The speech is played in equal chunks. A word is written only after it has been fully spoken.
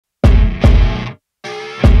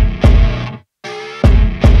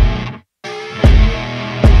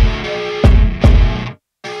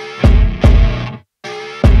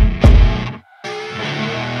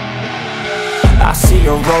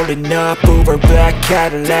Pulling up, Uber black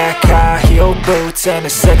Cadillac, high heel boots and a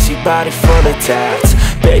sexy body full of tats.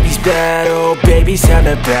 Baby's bad, oh baby's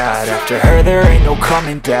hella bad. After her there ain't no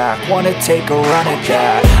coming back. Wanna take a run at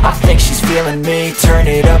that. I think she's feeling me. Turn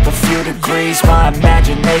it up a few degrees. My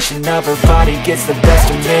imagination of her body gets the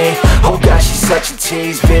best of me. Oh gosh, she's such a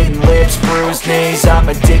tease. Bitten lips, bruised knees. I'm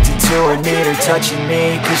addicted to her, need her touching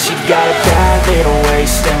me. Cause she got a bad little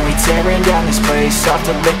waist, and we tearing down this place. Off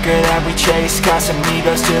the liquor that we chase. Got some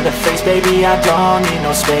egos to the face. Baby, I don't need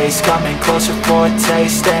no space. Coming closer for a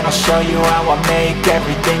taste, and I'll show you how I make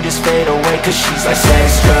everything just fade away. Cause she's like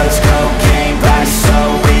sex, drugs, cocaine, body so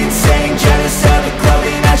insane. Jealous of the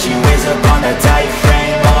clothing that she wears up on a tight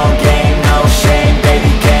frame. All game, no shame,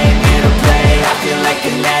 baby came here to play. I feel like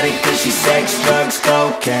an addict cause she's sex, drugs,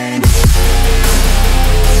 cocaine.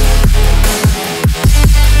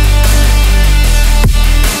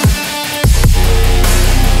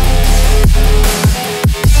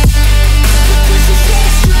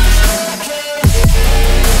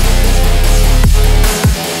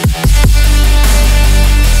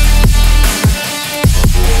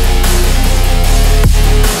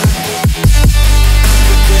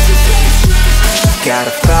 Got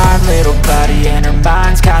a fine little body and her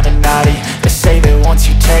mind's kinda naughty. They say that once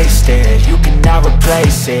you taste it, you cannot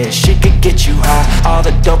replace it. She could get you high, all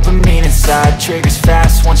the dopamine inside triggers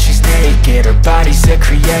fast once she's naked. Her body's a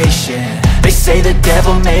creation. They say the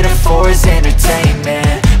devil made her for his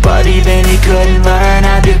entertainment, but even he couldn't learn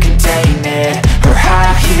how to contain it. Her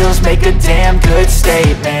high heels make a damn good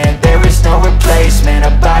statement. There is no replacement,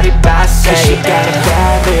 a body by Satan. Cause she got a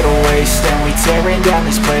bad little waist, and we tearing down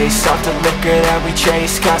this place. Off the liquor that we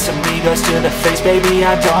chase. Got some egos to the face. Baby,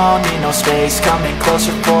 I don't need no space. Coming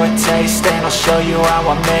closer for a taste, and I'll show you how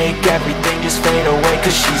I make everything just fade away.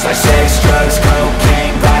 Cause she's like sex, drugs,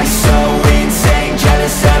 cocaine, body so insane.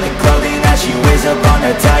 Jealous of the clothing that she wears up on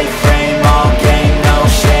a tight frame. All game, no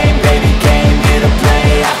shame, baby came here to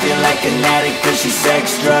play. I feel like an addict cause she's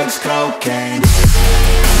sex, drugs, cocaine.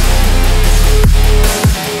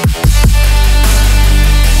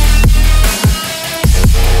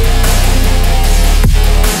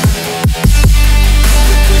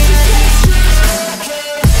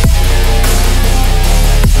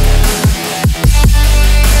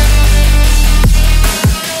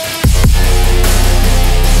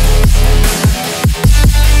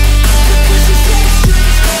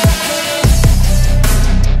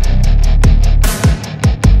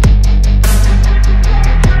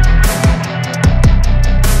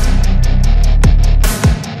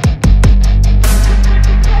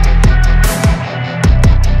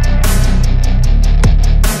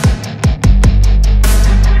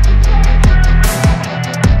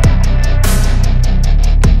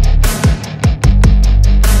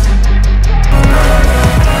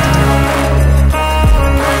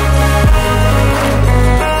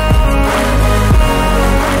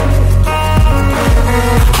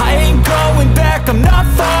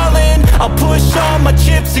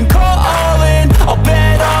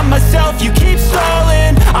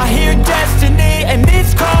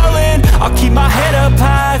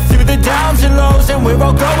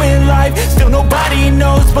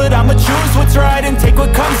 But I'ma choose what's right and take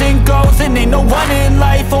what comes and goes. And ain't no one in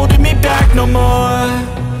life holding me back no more.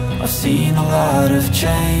 I've seen a lot of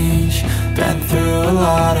change, been through a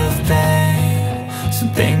lot of pain. Some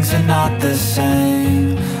things are not the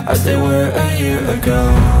same as they were a year ago,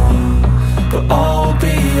 but all will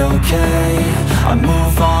be okay. I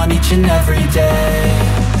move on each and every day.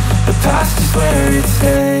 The past is where it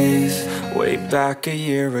stays. Way back a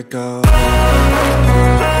year ago.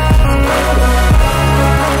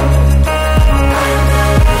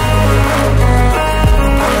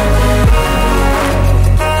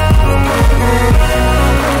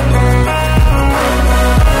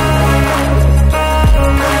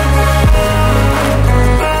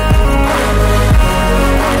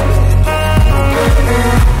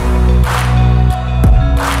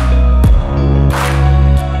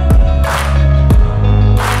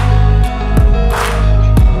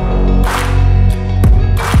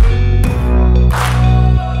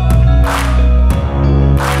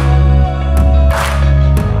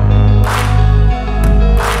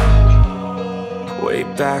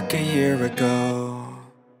 Back a year ago.